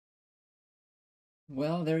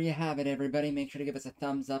Well, there you have it, everybody. Make sure to give us a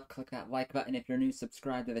thumbs up. Click that like button if you're new.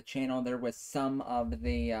 Subscribe to the channel. There was some of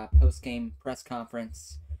the post-game press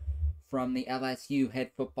conference from the LSU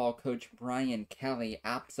head football coach Brian Kelly.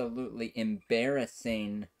 Absolutely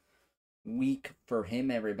embarrassing week for him,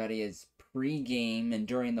 everybody. His pre-game and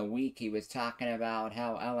during the week, he was talking about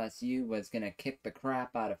how LSU was going to kick the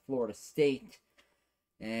crap out of Florida State.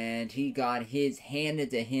 And he got his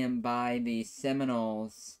handed to him by the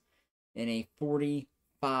Seminoles in a 45-24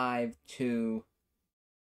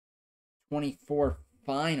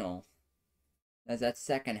 final, as that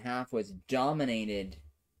second half was dominated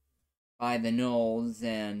by the Noles,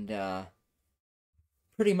 and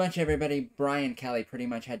pretty much everybody, Brian Kelly pretty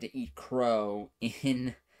much had to eat crow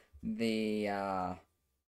in the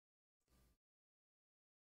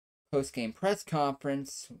post-game press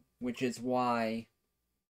conference, which is why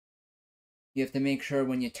you have to make sure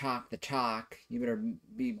when you talk the talk, you better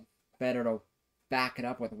be better to back it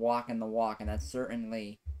up with walking the walk, and that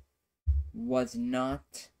certainly was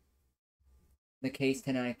not the case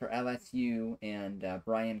tonight for LSU and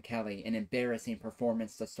Brian Kelly. An embarrassing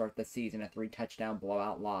performance to start the season, a 3-touchdown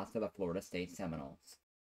blowout loss to the Florida State Seminoles.